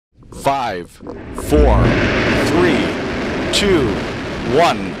5, 4, 3, 2,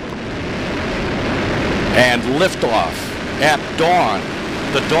 1. And liftoff at dawn.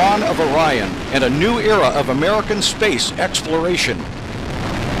 The dawn of Orion and a new era of American space exploration.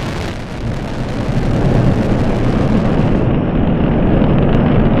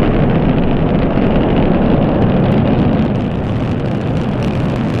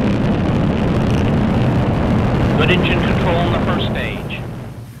 Good engine control on the first stage.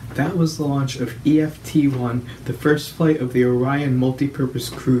 That was the launch of EFT-1, the first flight of the Orion multi-purpose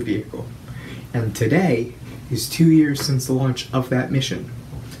crew vehicle. And today is 2 years since the launch of that mission.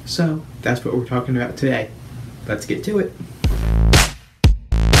 So, that's what we're talking about today. Let's get to it.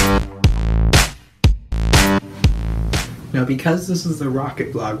 Now, because this is the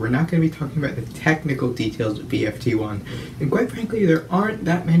rocket blog, we're not going to be talking about the technical details of EFT-1. And quite frankly, there aren't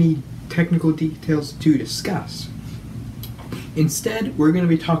that many technical details to discuss. Instead, we're going to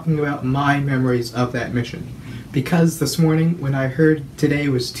be talking about my memories of that mission. Because this morning, when I heard today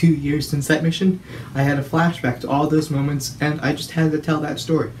was 2 years since that mission, I had a flashback to all those moments, and I just had to tell that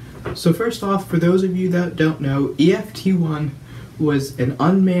story. So first off, for those of you that don't know, EFT-1 was an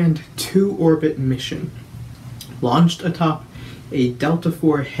unmanned 2-orbit mission. Launched atop a Delta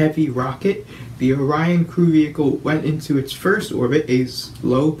IV Heavy rocket, the Orion crew vehicle went into its first orbit, a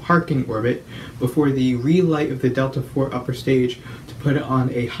low parking orbit, before the relight of the Delta IV upper stage to put it on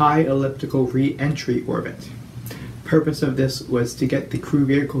a high elliptical re-entry orbit. Purpose of this was to get the crew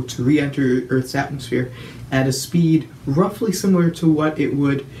vehicle to re-enter Earth's atmosphere at a speed roughly similar to what it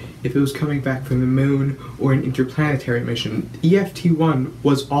would if it was coming back from the moon or an interplanetary mission. EFT-1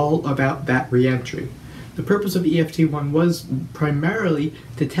 was all about that re-entry. The purpose of EFT-1 was primarily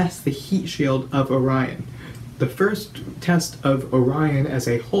to test the heat shield of Orion. The first test of Orion as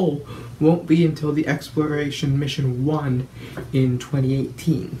a whole won't be until the Exploration Mission 1 in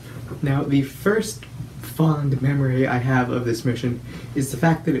 2018. Now, the first fond memory I have of this mission is the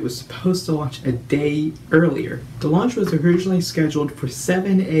fact that it was supposed to launch a day earlier. The launch was originally scheduled for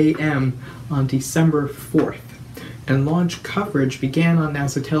 7 a.m. on December 4th, and launch coverage began on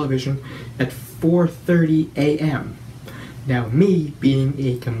NASA television at 4:30 a.m. Now, me, being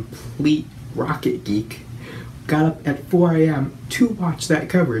a complete rocket geek, got up at 4 a.m. to watch that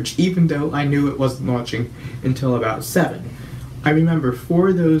coverage, even though I knew it wasn't launching until about 7. I remember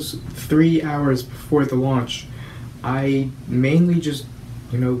for those 3 hours before the launch, I mainly just,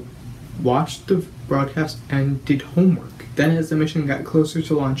 watched the broadcast and did homework. Then as the mission got closer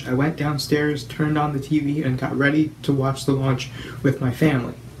to launch, I went downstairs, turned on the TV, and got ready to watch the launch with my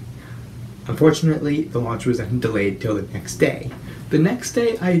family. Unfortunately, the launch was then delayed till the next day. The next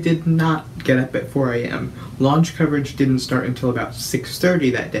day, I did not get up at 4 a.m. Launch coverage didn't start until about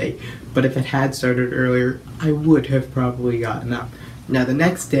 6:30 that day, but if it had started earlier, I would have probably gotten up. Now, the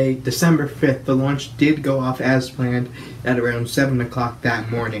next day, December 5th, the launch did go off as planned at around 7 o'clock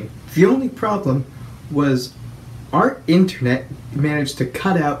that morning. The only problem was our internet managed to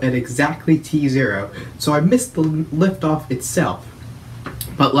cut out at exactly T0, so I missed the liftoff itself.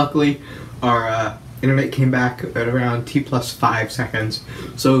 But luckily, our internet came back at around T+5 seconds,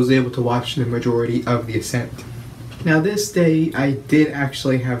 so I was able to watch the majority of the ascent. Now, this day I did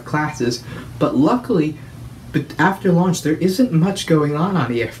actually have classes, but luckily, after launch there isn't much going on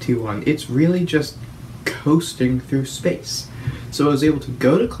EFT-1. It's really just coasting through space. So I was able to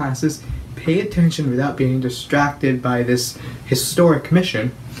go to classes, pay attention without being distracted by this historic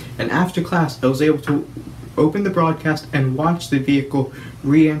mission, and after class I was able to open the broadcast and watch the vehicle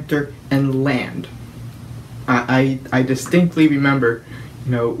re-enter and land. I distinctly remember,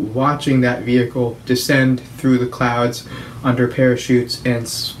 watching that vehicle descend through the clouds under parachutes and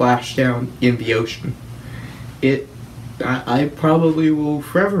splash down in the ocean. I probably will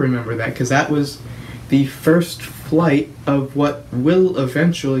forever remember that, because that was the first flight of what will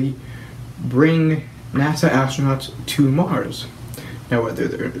eventually bring NASA astronauts to Mars. Now, whether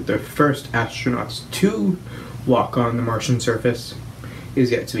they're the first astronauts to walk on the Martian surface is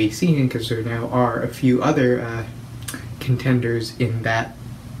yet to be seen, because there now are a few other contenders in that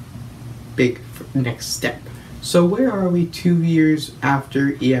big next step. So where are we 2 years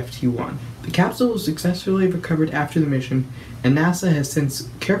after EFT-1? The capsule was successfully recovered after the mission, and NASA has since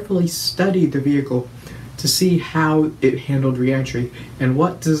carefully studied the vehicle to see how it handled re-entry and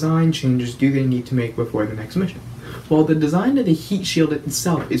what design changes do they need to make before the next mission. While the design of the heat shield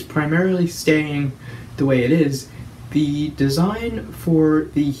itself is primarily staying the way it is, the design for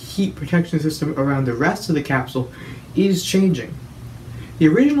the heat protection system around the rest of the capsule is changing. The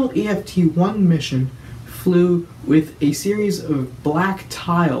original EFT-1 mission flew with a series of black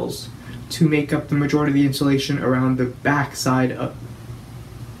tiles to make up the majority of the insulation around the back side of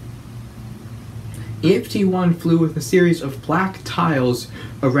EFT-1 flew with a series of black tiles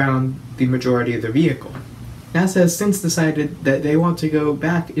around the majority of the vehicle. NASA has since decided that they want to go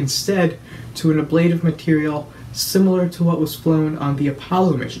back instead to an ablative material similar to what was flown on the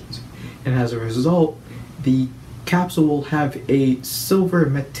Apollo missions, and as a result, the capsule will have a silver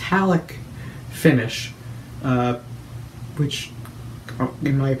metallic finish, which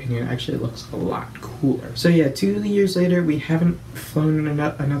in my opinion actually looks a lot cooler. So yeah, 2 years later we haven't flown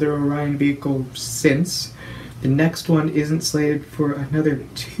another Orion vehicle since. The next one isn't slated for another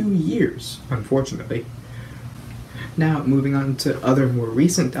 2 years, unfortunately. Now, moving on to other more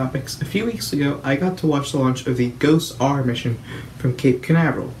recent topics, a few weeks ago I got to watch the launch of the GOES-R mission from Cape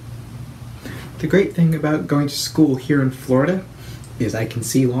Canaveral. The great thing about going to school here in Florida is I can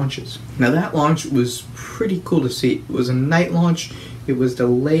see launches. Now that launch was pretty cool to see. It was a night launch. It was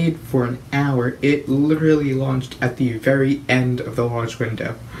delayed for an hour. It literally launched at the very end of the launch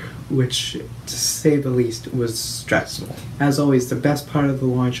window, which, to say the least, was stressful. As always, the best part of the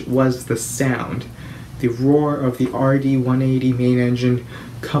launch was the sound. The roar of the RD-180 main engine,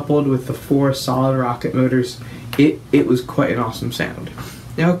 coupled with the 4 solid rocket motors, it was quite an awesome sound.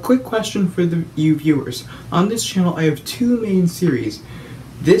 Now, a quick question for you viewers. On this channel, I have 2 main series.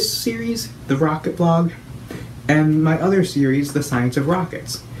 This series, the Rocket Blog, and my other series, The Science of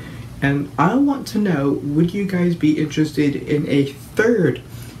Rockets. And I want to know, would you guys be interested in a 3rd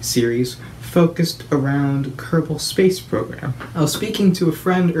series focused around Kerbal space program? I was speaking to a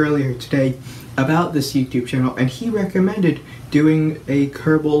friend earlier today about this YouTube channel, and he recommended doing a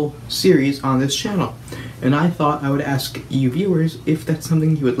Kerbal series on this channel. And I thought I would ask you viewers if that's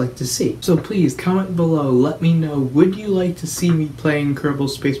something you would like to see. So please comment below, let me know, would you like to see me playing Kerbal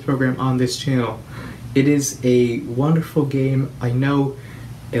space program on this channel? It is a wonderful game. I know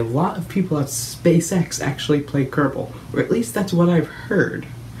a lot of people at SpaceX actually play Kerbal, or at least that's what I've heard.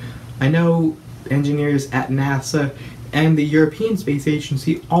 I know engineers at NASA and the European Space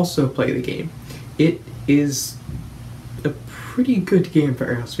Agency also play the game. It is a pretty good game for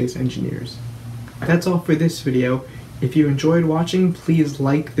aerospace engineers. That's all for this video. If you enjoyed watching, please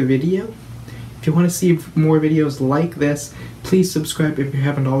like the video. If you want to see more videos like this, please subscribe if you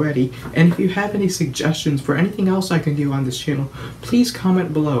haven't already. And if you have any suggestions for anything else I can do on this channel, please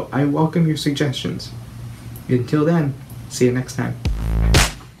comment below. I welcome your suggestions. Until then, see you next time.